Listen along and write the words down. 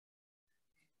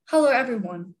Hello,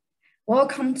 everyone.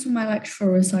 Welcome to my lecture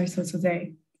recital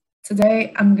today.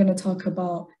 Today, I'm going to talk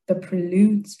about the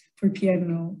Preludes for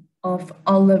Piano of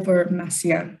Oliver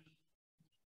Messiaen.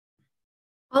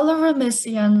 Oliver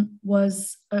Messiaen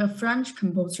was a French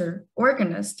composer,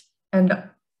 organist, and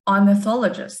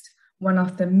ornithologist, one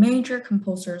of the major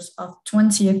composers of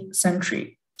 20th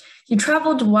century. He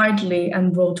traveled widely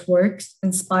and wrote works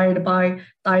inspired by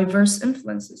diverse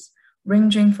influences,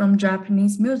 ranging from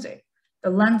Japanese music, the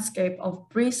landscape of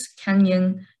Bryce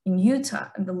Canyon in Utah,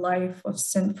 and the life of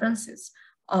St. Francis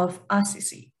of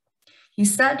Assisi. He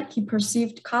said he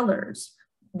perceived colors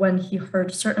when he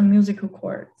heard certain musical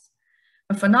chords,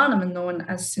 a phenomenon known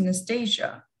as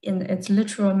synesthesia in its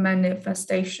literal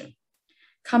manifestation.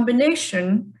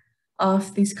 Combination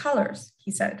of these colors, he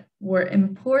said, were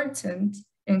important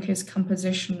in his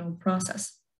compositional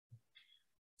process.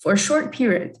 For a short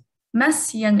period,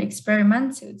 Messiaen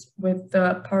experimented with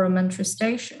the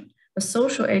parametrization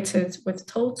associated with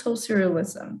total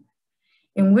serialism,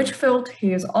 in which field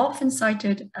he is often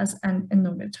cited as an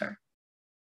innovator.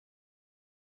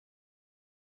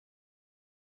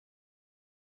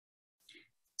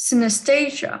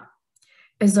 Synesthesia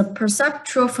is a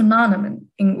perceptual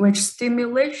phenomenon in which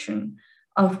stimulation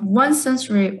of one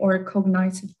sensory or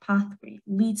cognitive pathway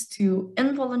leads to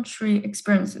involuntary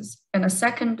experiences in a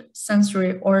second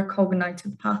sensory or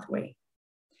cognitive pathway.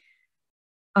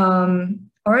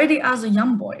 Already as a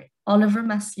young boy, Oliver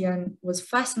Messiaen was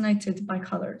fascinated by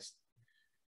colors.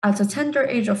 At a tender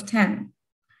age of 10,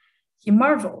 he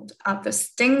marveled at the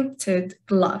tinted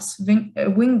glass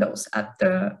windows at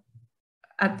the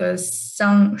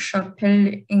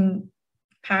Sainte-Chapelle in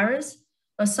Paris,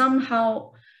 a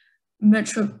somehow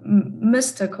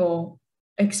mystical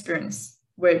experience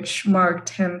which marked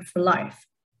him for life.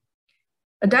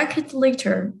 A decade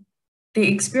later, the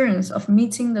experience of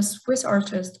meeting the Swiss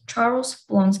artist Charles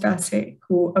Blanc-Gassé,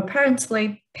 who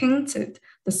apparently painted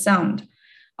the sound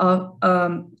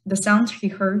he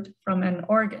heard from an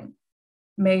organ,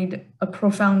 made a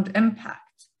profound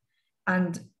impact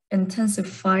and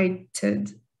intensified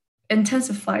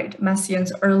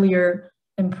Messiaen's earlier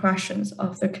impressions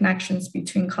of the connections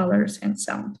between colors and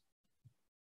sound.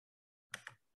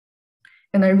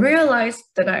 And I realized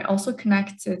that I also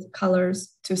connected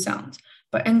colors to sound,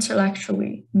 but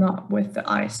intellectually, not with the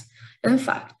eyes. In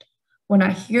fact, when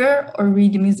I hear or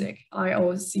read music, I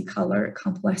always see color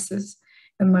complexes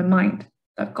in my mind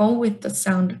that go with the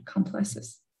sound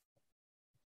complexes.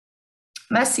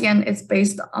 Messiaen is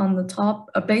based on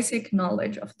a basic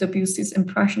knowledge of Debussy's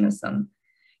Impressionism.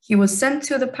 He was sent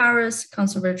to the Paris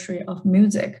Conservatory of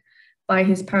Music by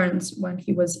his parents when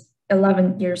he was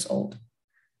 11 years old.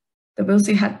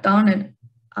 Debussy had done it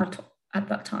at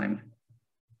that time.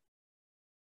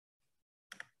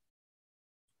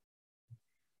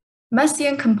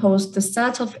 Messiaen composed the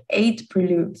set of 8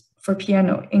 preludes for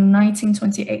piano in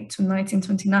 1928 to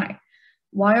 1929,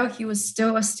 while he was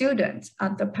still a student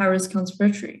at the Paris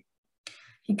Conservatory.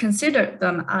 He considered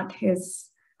them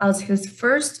as his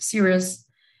first serious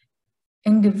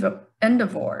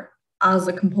endeavor as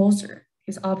a composer,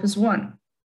 his Opus 1.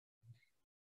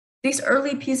 These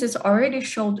early pieces already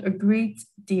showed a great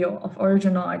deal of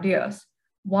original ideas,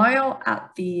 while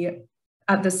at the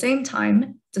same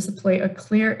time display a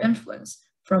clear influence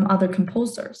from other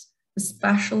composers,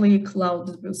 especially Claude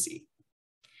Debussy.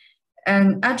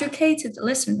 An educated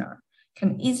listener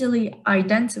can easily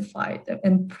identify the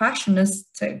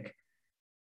impressionistic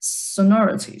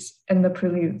sonorities in the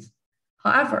preludes.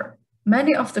 However,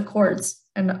 many of the chords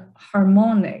and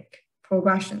harmonic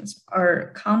progressions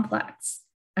are complex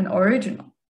and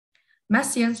original.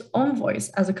 Messiaen's own voice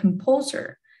as a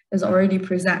composer is already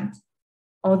present,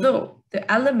 although the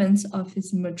elements of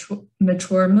his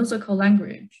mature musical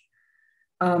language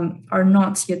are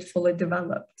not yet fully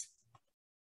developed.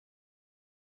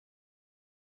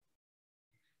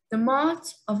 The mode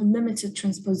of limited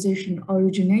transposition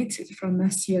originated from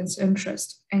Messiaen's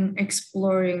interest in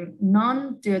exploring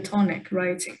non-diatonic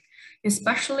writing,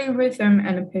 especially rhythm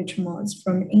and pitch modes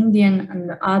from Indian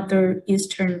and other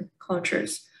Eastern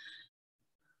cultures.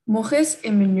 Maurice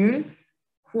Emmanuel,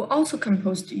 who also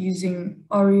composed using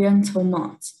Oriental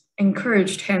modes,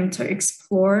 encouraged him to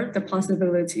explore the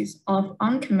possibilities of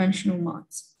unconventional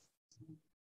modes.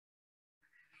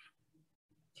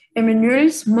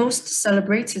 Emmanuel's most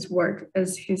celebrated work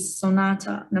is his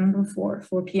Sonata No. 4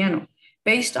 for piano,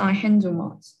 based on Hindu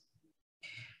modes.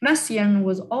 Messiaen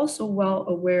was also well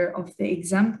aware of the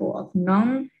example of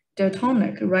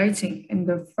non-diatonic writing in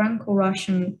the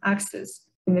Franco-Russian axis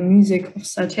in the music of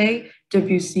Satie,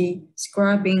 Debussy,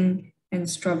 Scriabin, and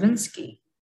Stravinsky.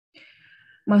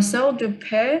 Marcel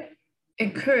Dupré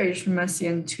encouraged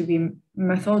Messiaen to be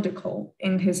methodical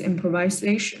in his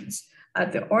improvisations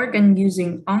at the organ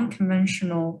using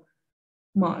unconventional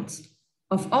mods.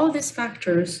 Of all these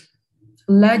factors,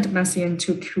 led Messiaen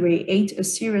to create a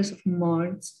series of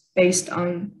mods based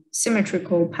on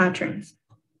symmetrical patterns.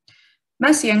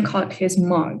 Messiaen called his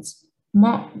mods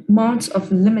mods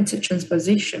of limited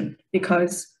transposition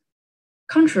because,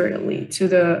 contrarily to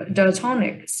the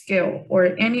diatonic scale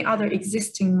or any other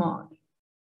existing mod,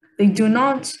 they do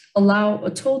not allow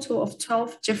a total of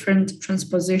 12 different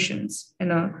transpositions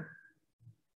in a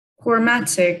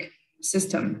chromatic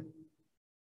system.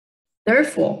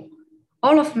 Therefore,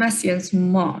 all of Messiaen's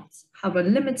mods have a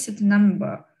limited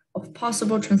number of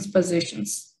possible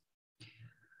transpositions.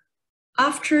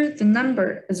 After the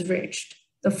number is reached,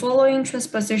 the following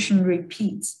transposition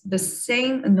repeats the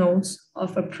same notes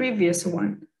of a previous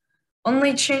one,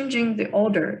 only changing the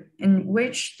order in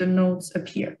which the notes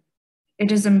appear.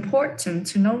 It is important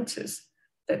to notice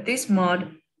that this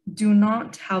mod do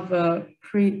not have a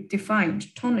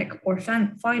predefined tonic or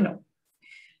final.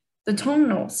 The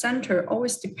tonal center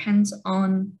always depends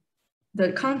on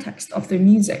the context of the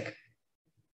music.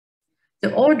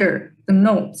 The order the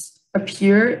notes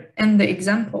appear in the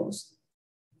examples.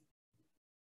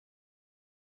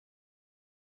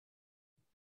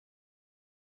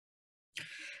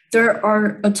 There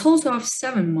are a total of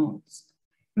 7 modes.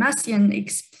 Messiaen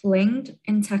explained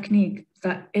in technique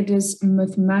that it is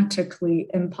mathematically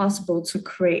impossible to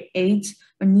create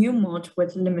a new mod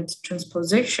with limited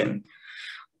transposition.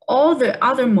 All the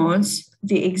other mods,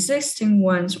 the existing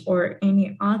ones or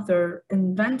any other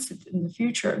invented in the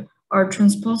future, are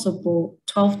transposable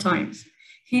 12 times.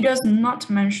 He does not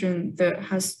mention the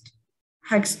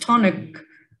hextonic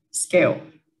scale,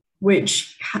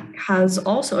 which has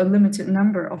also a limited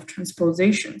number of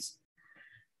transpositions.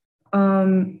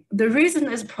 The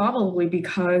reason is probably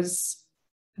because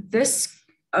this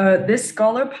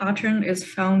scholar pattern is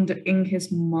found in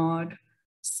his mod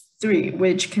 3,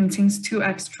 which contains 2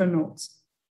 extra notes.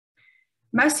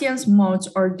 Messiaen's mods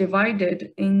are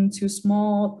divided into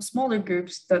smaller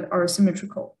groups that are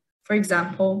symmetrical. For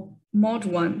example, mod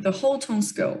 1, the whole tone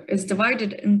scale, is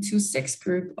divided into 6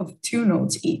 groups of 2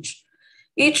 notes each.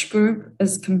 Each group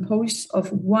is composed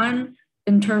of 1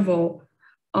 interval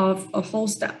of a whole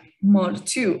step. Mod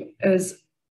 2 is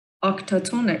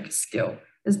octatonic scale,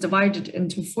 is divided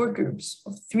into 4 groups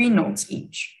of 3 notes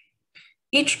each.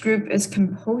 Each group is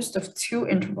composed of 2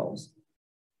 intervals,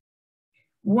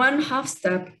 1 half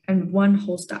step and 1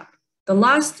 whole step. The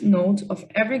last note of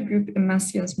every group in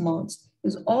Messiaen's mods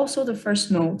is also the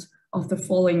first note of the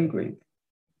following group.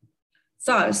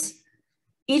 Thus,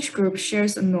 each group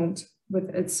shares a note with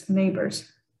its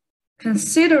neighbors.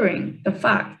 Considering the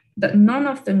fact that none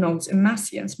of the notes in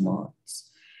Messiaen's mods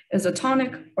is a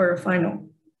tonic or a final,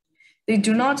 they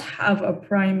do not have a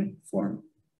prime form.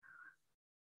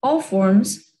 All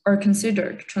forms are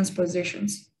considered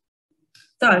transpositions.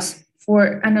 Thus,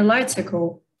 for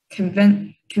analytical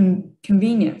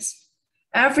convenience,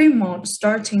 every mod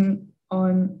starting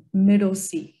on middle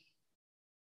C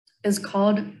is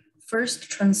called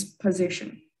first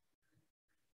transposition.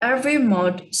 Every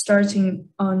mod starting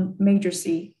on major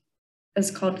C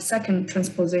is called second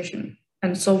transposition,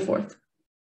 and so forth.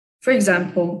 For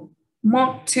example,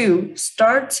 mod 2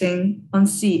 starting on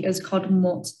C is called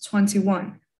mod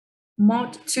 21.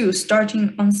 Mod 2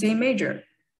 starting on C major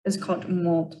is called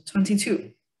mod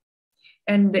 22.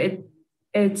 And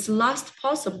its last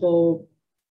possible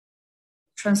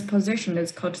transposition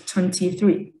is called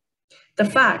 23. The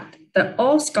fact that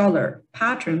all scholar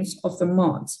patterns of the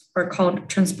mods are called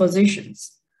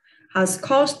transpositions has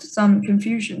caused some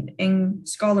confusion in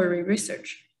scholarly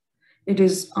research. It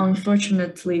is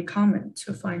unfortunately common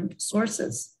to find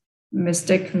sources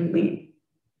mistakenly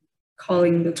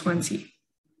calling the 20.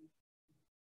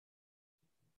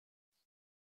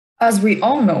 As we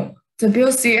all know,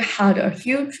 Debussy had a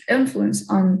huge influence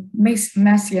on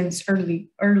Messiaen's early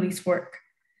work.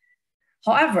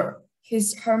 However,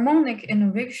 Messiaen's harmonic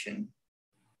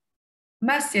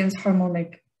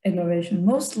innovation,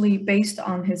 mostly based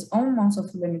on his own modes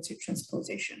of limited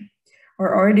transposition,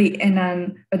 are already in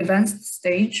an advanced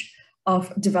stage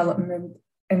of development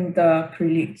in the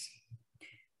preludes.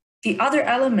 The other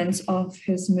elements of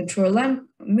his mature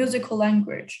musical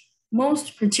language,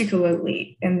 most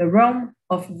particularly in the realm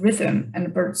of rhythm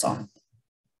and birdsong,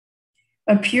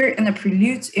 appear in the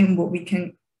preludes in what we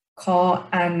can call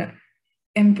an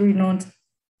embryonic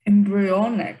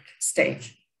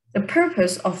stage. The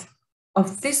purpose of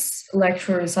this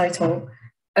lecture recital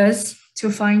is to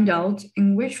find out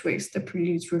in which ways the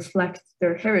preludes reflect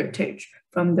their heritage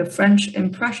from the French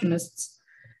Impressionists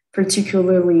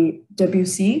particularly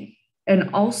Debussy, and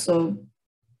also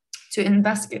to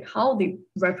investigate how they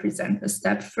represent a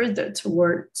step further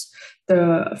towards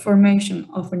the formation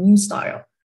of a new style.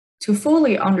 To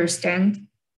fully understand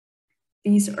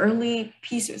these early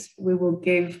pieces, we will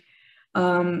give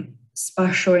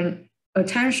special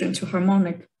attention to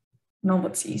harmonic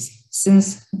novelties,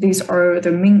 since these are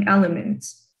the main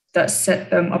elements that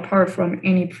set them apart from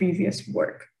any previous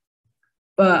work.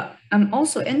 But I'm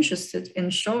also interested in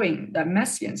showing that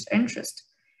Messiaen's interest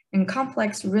in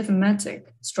complex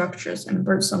rhythmic structures and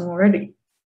bird sonority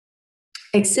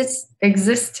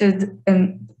existed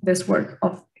in this work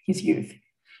of his youth.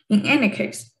 In any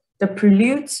case, the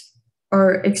preludes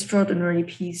are extraordinary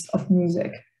piece of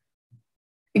music,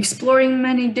 exploring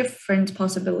many different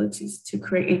possibilities to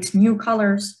create new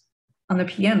colors on the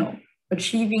piano,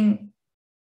 achieving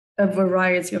a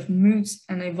variety of moods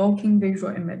and evoking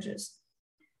visual images.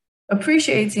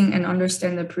 Appreciating and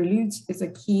understanding the preludes is a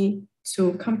key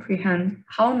to comprehend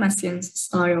how Messiaen's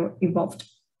style evolved.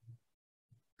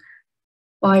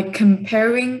 By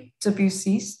comparing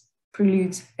Debussy's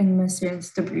preludes and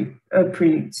Messiaen's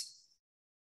preludes.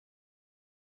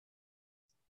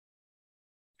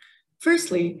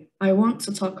 Firstly, I want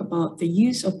to talk about the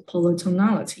use of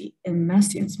polytonality in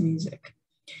Messiaen's music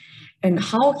and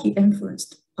how he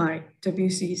influenced by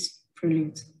Debussy's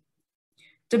preludes.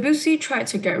 Debussy tried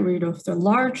to get rid of the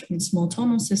large and small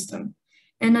tonal system,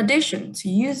 in addition to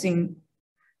using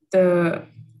the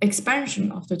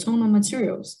expansion of the tonal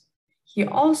materials. He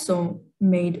also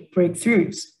made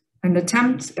breakthroughs and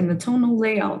attempts in the tonal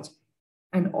layout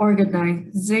and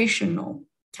organizational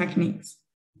techniques.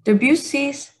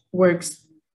 Debussy's works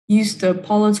used the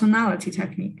polytonality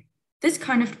technique. This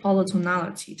kind of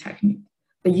polytonality technique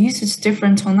that uses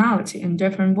different tonality in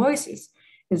different voices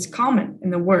is common in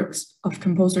the works of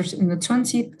composers in the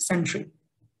 20th century.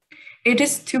 It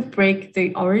is to break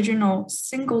the original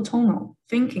single tonal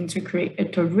thinking to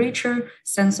create a richer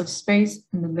sense of space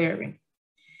and the layering.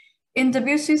 In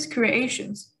Debussy's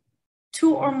creations,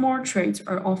 two or more traits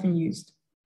are often used,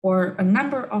 or a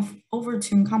number of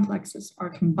overtune complexes are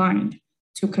combined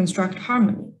to construct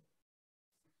harmony.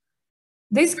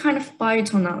 This kind of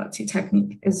bitonality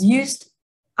technique is used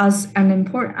as an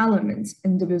important element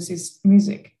in Debussy's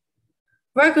music.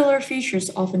 Regular features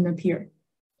often appear.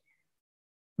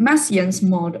 Messiaen's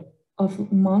modes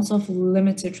of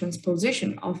limited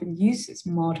transposition often uses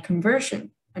mod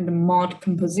conversion and mod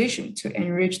composition to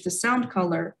enrich the sound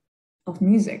color of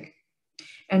music,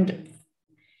 and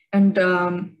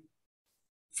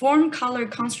form color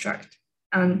construct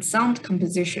and sound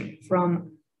composition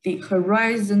from the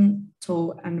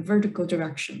horizontal and vertical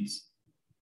directions.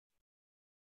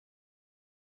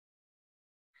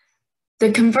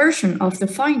 The conversion of the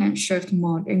finite shift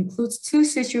mod includes two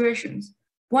situations.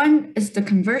 One is the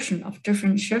conversion of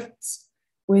different shifts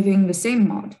within the same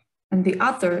mod, and the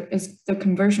other is the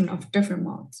conversion of different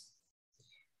mods.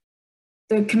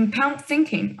 The compound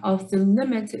thinking of the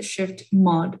limited shift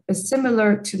mod is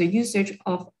similar to the usage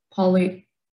of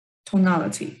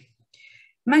polytonality.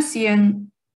 Messiaen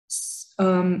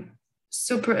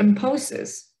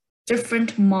superimposes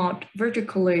different mod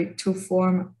vertically to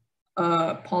form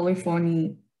a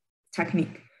polyphony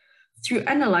technique. Through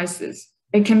analysis,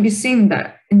 it can be seen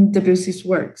that in Debussy's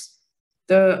works,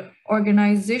 the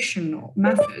organizational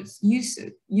methods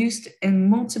used in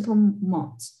multiple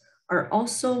mods are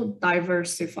also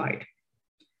diversified.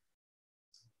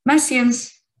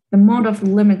 Messiaen's the mode of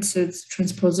limited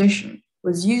transposition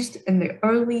was used in the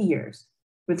early years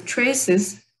with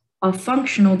traces of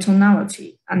functional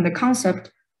tonality and the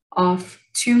concept of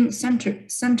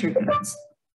tune-centeredness.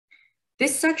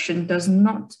 This section does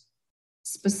not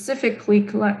specifically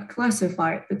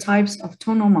classify the types of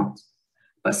tonal mods,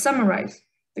 but summarizes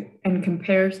and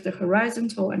compares the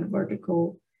horizontal and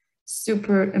vertical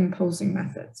superimposing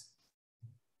methods.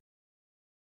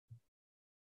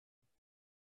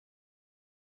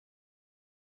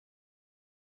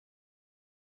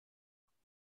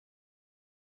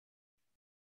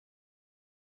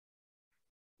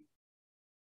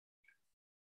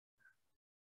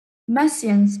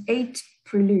 Messiaen's 8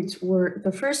 preludes were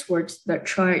the first works that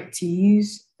tried to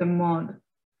use the mod.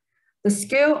 The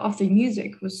scale of the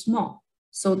music was small,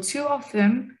 so 2 of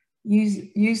them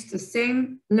used the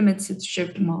same limited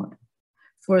shift mod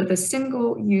for the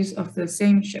single use of the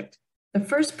same shift. The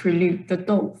first prelude, the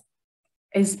Dove,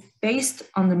 is based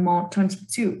on the mod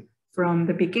 22 from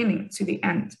the beginning to the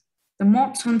end. The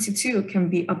mod 22 can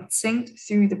be obtained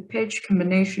through the pitch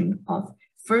combination of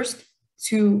first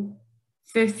to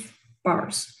fifth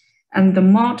bars, and the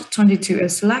mod 22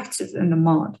 is selected in the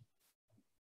mod.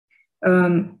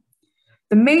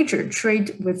 The major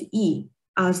trait with E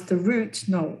as the root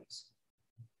note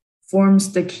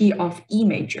forms the key of E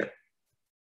major.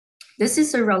 This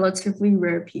is a relatively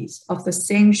rare piece of the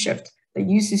same shift that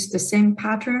uses the same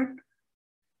pattern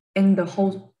in the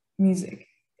whole music.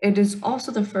 It is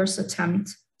also the first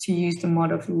attempt to use the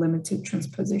mode of limited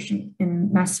transposition in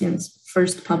Messiaen's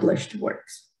first published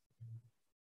works.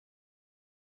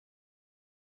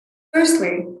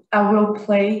 Firstly, I will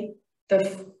play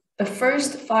the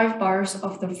first 5 bars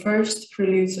of the first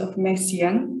prelude of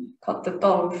Messiaen, called the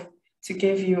Dove, to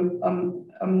give you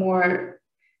a more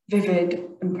vivid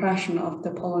impression of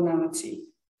the polynality.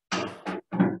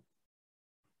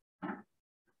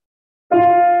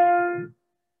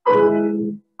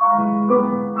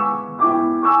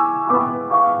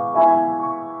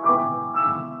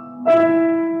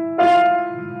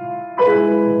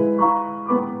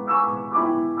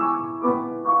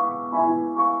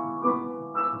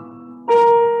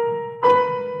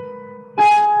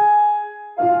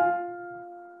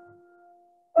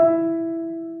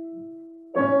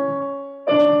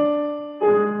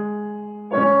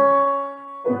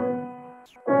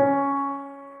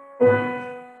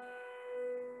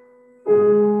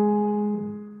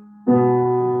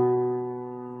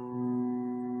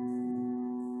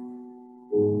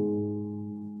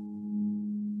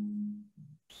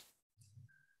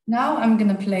 'Now I'm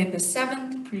going to play the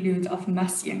 7th prelude of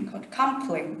Messiaen called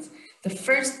Complaint, the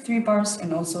first 3 bars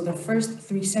and also the first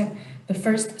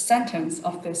sentence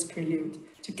of this prelude,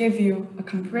 to give you a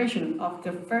comparison of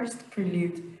the first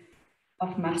prelude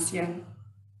of Messiaen.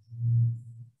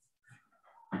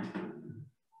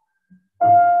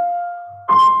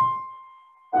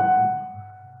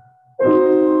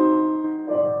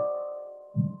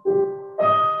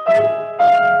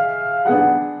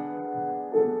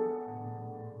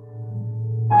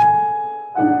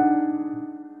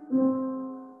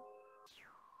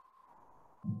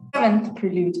 Seventh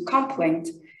prelude, Complaint,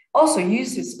 also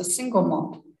uses a single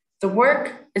mod. The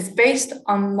work is based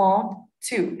on mod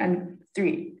 2 and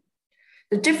 3.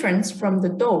 The difference from the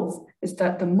Dove is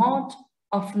that the mod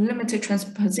of limited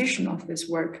transposition of this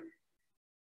work,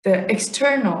 the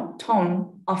external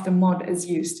tone of the mod is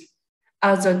used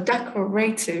as a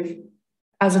decorative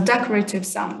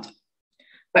sound,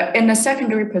 but in a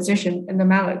secondary position in the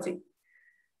melody.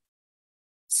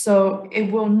 So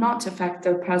it will not affect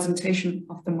the presentation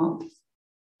of the mod.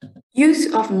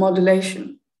 Use of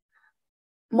modulation.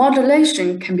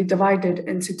 Modulation can be divided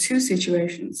into 2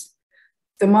 situations: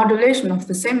 the modulation of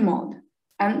the same mod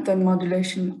and the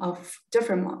modulation of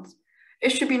different mods.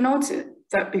 It should be noted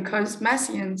that because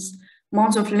Messiaen's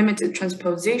mode of limited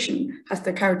transposition has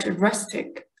the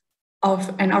characteristic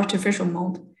of an artificial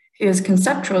mode, he is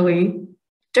conceptually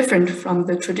different from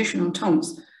the traditional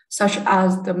tones, such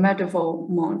as the medieval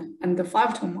mode and the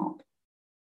 5-tone mode.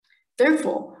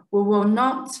 Therefore, we will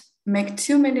not make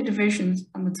too many divisions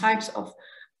on the types of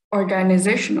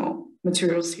organizational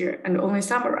materials here and only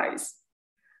summarize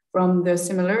from the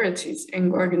similarities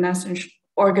in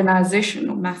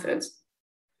organizational methods.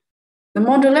 The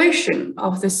modulation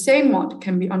of the same mode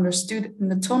can be understood in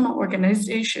the tonal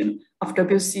organization of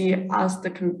WC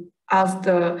as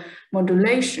the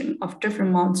modulation of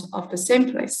different modes of the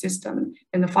same place system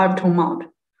in the 5-tone mode,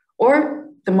 or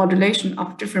the modulation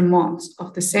of different modes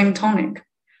of the same tonic.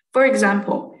 For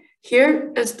example,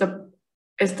 here is the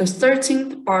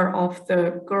 13th bar of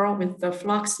the girl with the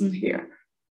flaxen hair.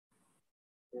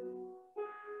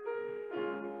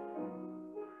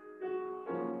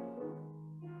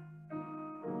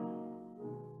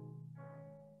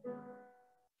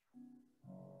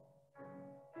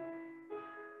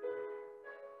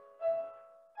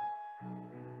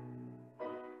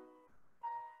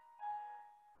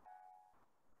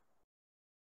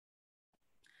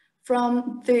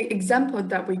 From the example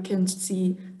that we can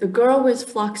see, the girl with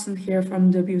flaxen hair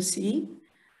from Debussy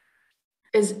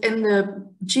is in the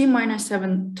G minor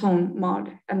 7 tone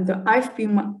mod, and the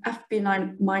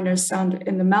FB minor sound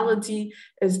in the melody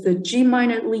is the G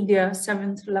minor Lydia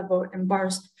 7th level in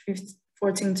bars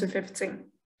 14 to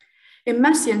 15. In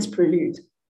Messiaen's prelude,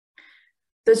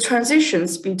 the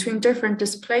transitions between different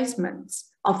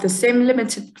displacements of the same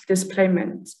limited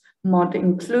displacement mod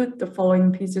include the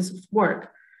following pieces of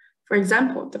work. For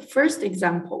example, the first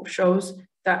example shows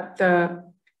that the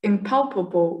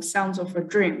impalpable sounds of a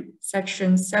dream,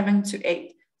 sections 7 to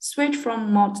 8, switch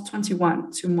from mod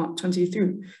 21 to mod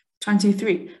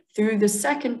 23 through the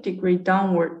 2nd degree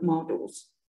downward models.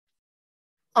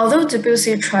 Although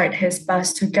Debussy tried his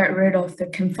best to get rid of the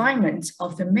confinement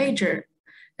of the major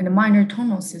and the minor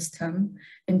tonal system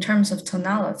in terms of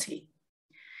tonality,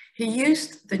 he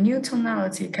used the new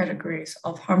tonality categories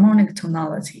of harmonic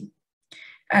tonality.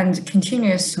 and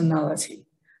continuous tonality.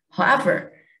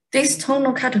 However, these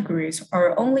tonal categories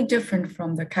are only different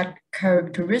from the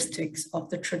characteristics of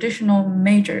the traditional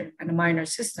major and minor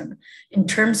system in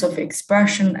terms of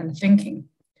expression and thinking.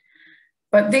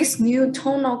 But these new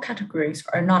tonal categories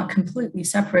are not completely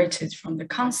separated from the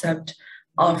concept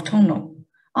of tonal.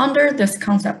 Under this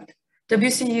concept,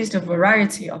 Debussy used a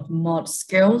variety of mod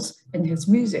scales in his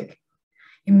music.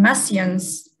 In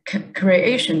Messiaen's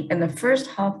creation in the first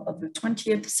half of the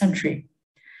 20th century,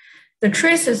 the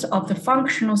traces of the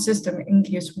functional system in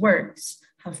his works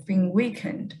have been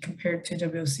weakened compared to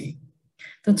Debussy.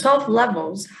 The 12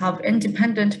 levels have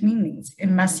independent meanings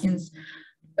in Messiaen's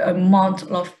mod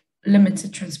of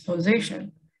limited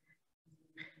transposition.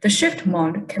 The shift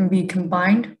mod can be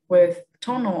combined with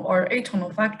tonal or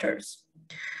atonal factors.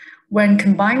 When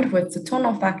combined with the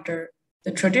tonal factor,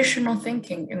 the traditional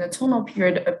thinking in the tonal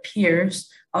period appears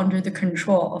under the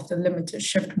control of the limited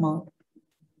shift mod.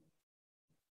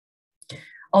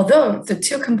 Although the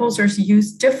two composers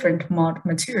use different mod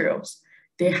materials,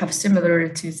 they have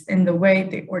similarities in the way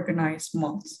they organize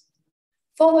mods.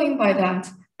 Following by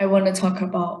that, I want to talk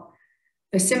about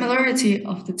the similarity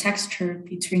of the texture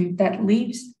between Dead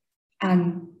Leaves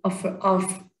and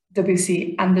of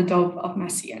Debussy and the Dove of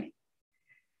Messiaen.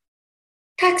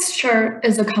 Texture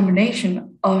is a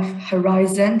combination of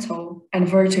horizontal and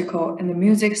vertical in the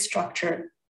music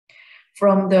structure.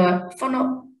 From the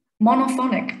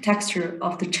monophonic texture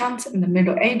of the chant in the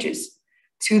Middle Ages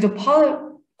to the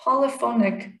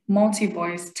polyphonic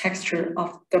multi-voice texture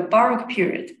of the Baroque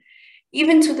period,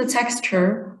 even to the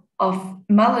texture of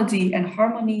melody and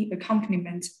harmony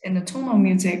accompaniment in the tonal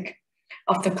music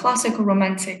of the classical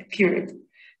romantic period.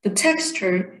 The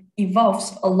texture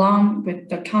evolves along with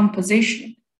the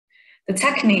composition. The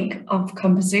technique of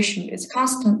composition is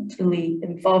constantly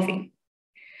evolving.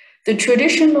 The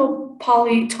traditional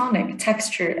polytonic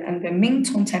texture and the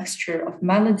mean-tone texture of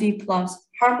melody plus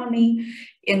harmony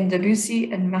in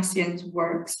Debussy and Messiaen's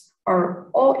works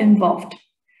are all involved,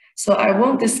 so I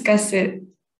won't discuss it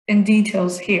in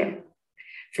details here.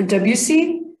 For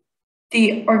Debussy,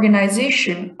 the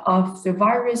organization of the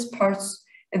various parts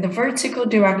in the vertical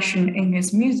direction in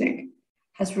his music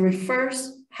has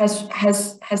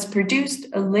produced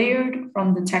a layered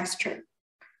from the texture.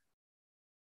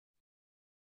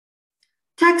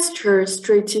 Texture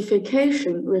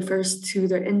stratification refers to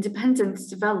the independent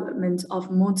development of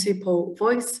multiple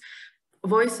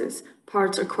voices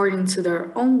parts according to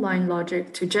their own line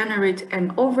logic to generate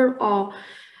an overall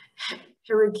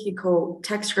hierarchical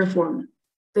texture form.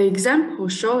 The example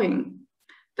showing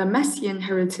that Messiaen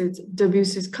inherited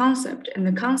Debussy's concept and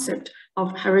the concept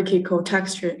of hierarchical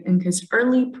texture in his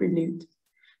early prelude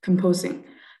composing,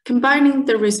 combining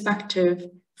the respective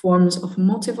forms of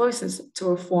multi-voices to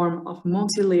a form of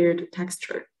multi-layered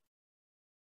texture.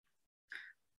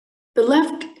 The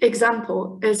left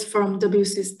example is from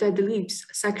Debussy's Dead Leaves,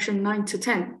 section 9 to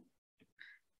 10.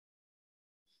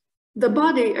 The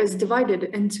body is divided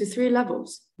into 3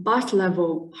 levels: bass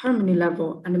level, harmony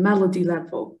level, and melody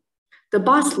level. The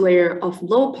bass layer of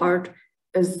low part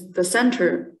is the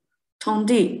center, tone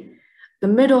D. The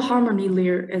middle harmony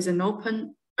layer is an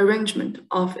open arrangement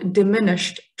of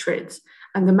diminished triads,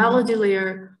 and the melody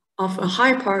layer of a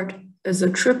high part is a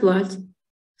triplet,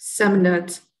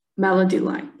 seminute melody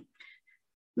line.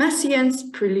 Messiaen's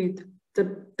prelude, the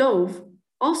Dove,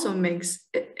 also makes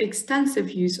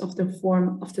extensive use of the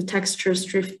form of the texture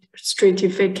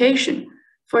stratification.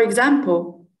 For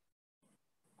example,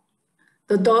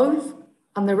 the Dove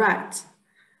on the right,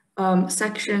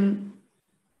 section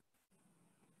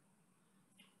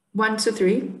 1 to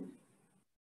 3.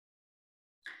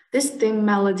 This theme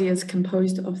melody is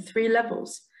composed of 3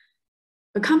 levels: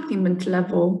 accompaniment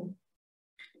level,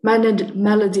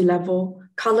 melody level,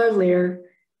 color layer,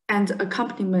 and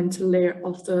accompaniment layer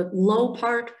of the low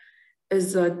part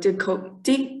is a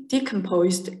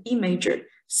decomposed E major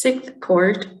 6th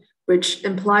chord, which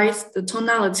implies the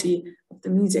tonality of the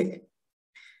music.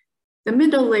 The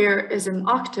middle layer is an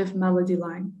octave melody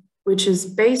line, which is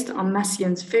based on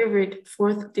Messiaen's favorite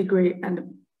 4th degree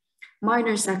and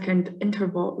minor second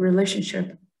interval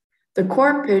relationship, the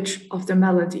chord pitch of the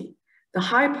melody. The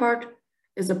high part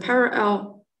is a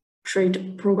parallel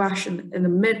trait progression in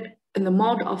the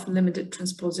mode of limited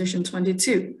transposition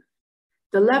 22.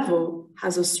 The level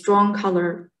has a strong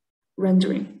color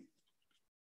rendering.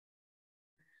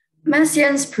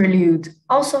 Messiaen's prelude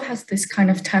also has this kind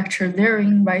of texture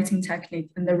layering writing technique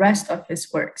in the rest of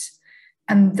his works,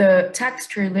 and the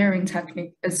texture layering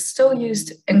technique is still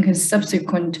used in his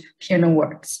subsequent piano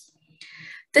works.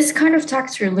 This kind of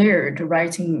texture layered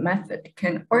writing method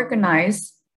can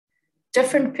organize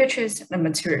different pitches and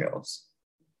materials.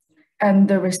 and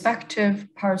the respective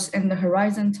parts in the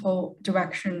horizontal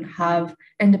direction have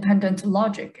independent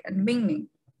logic and meaning.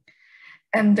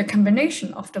 And the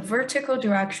combination of the vertical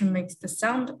direction makes the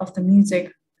sound of the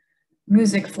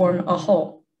music form a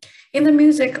whole. In the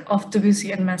music of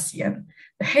Debussy and Messiaen,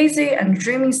 the hazy and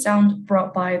dreamy sound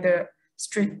brought by the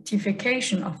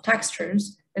stratification of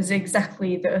textures is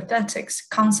exactly the aesthetics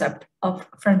concept of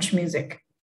French music.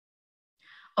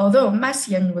 Although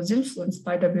Messiaen was influenced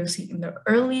by Debussy in the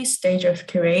early stage of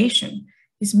creation,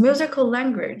 his musical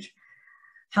language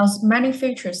has many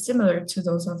features similar to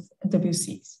those of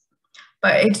Debussy's.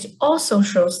 But it also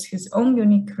shows his own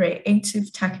unique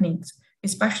creative techniques,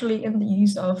 especially in the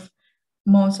use of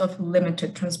modes of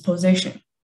limited transposition.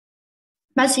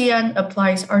 Messiaen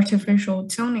applies artificial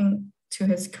tuning to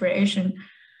his creation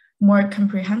more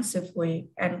comprehensively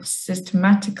and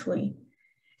systematically,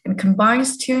 and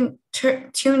combines tuning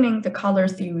the color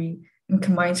theory and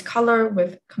combines color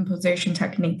with composition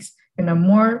techniques in a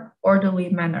more orderly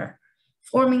manner,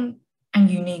 forming a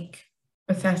unique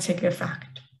aesthetic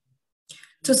effect.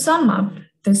 To sum up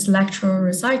this lecture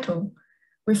recital,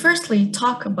 we firstly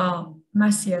talk about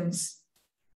Messiaen's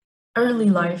early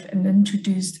life and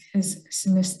introduced his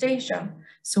synesthesia,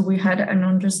 so we had an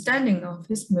understanding of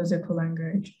his musical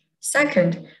language.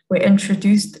 Second, we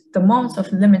introduced the modes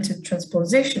of limited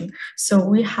transposition, so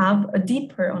we have a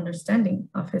deeper understanding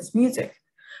of his music.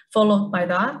 Followed by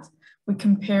that, we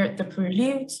compared the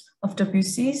preludes of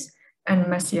Debussy's and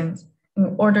Messiaen's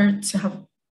in order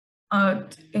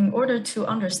to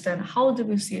understand how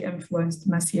Debussy influenced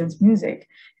Messiaen's music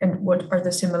and what are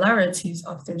the similarities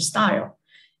of their style.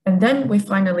 And then we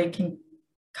finally can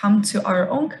come to our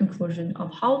own conclusion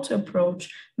of how to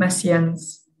approach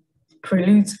Messiaen's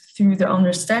preludes through the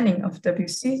understanding of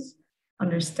Debussy's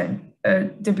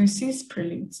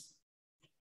preludes.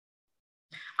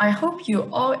 I hope you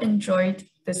all enjoyed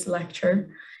this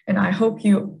lecture, and I hope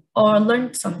you all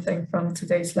learned something from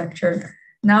today's lecture.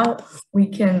 Now we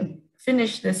can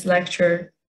finish this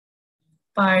lecture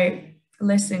by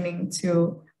listening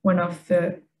to one of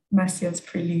the Messiaen's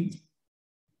preludes.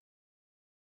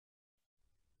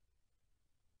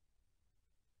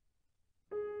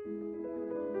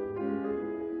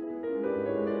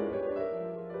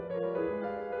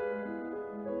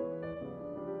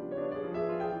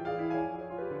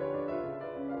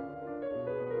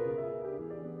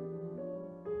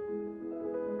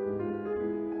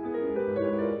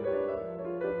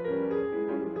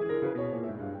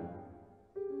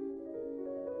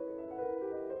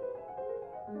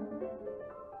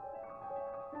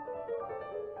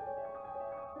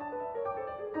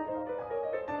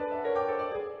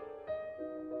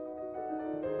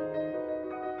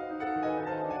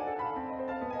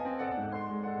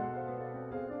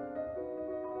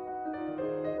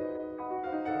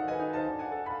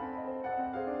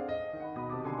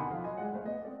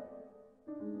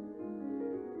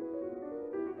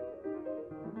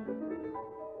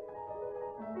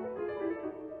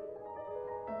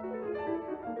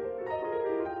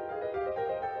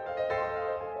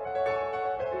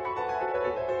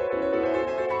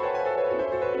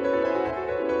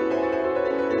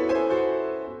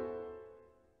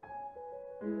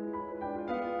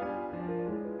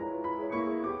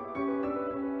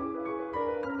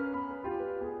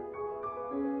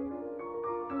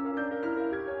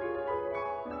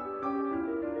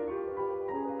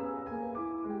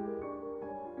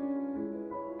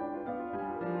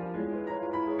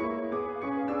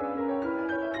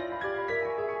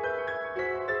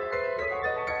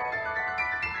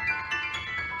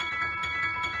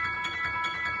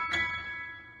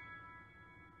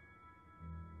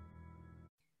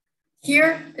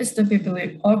 Here is the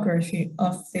bibliography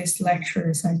of this lecture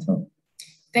recital.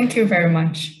 Thank you very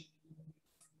much.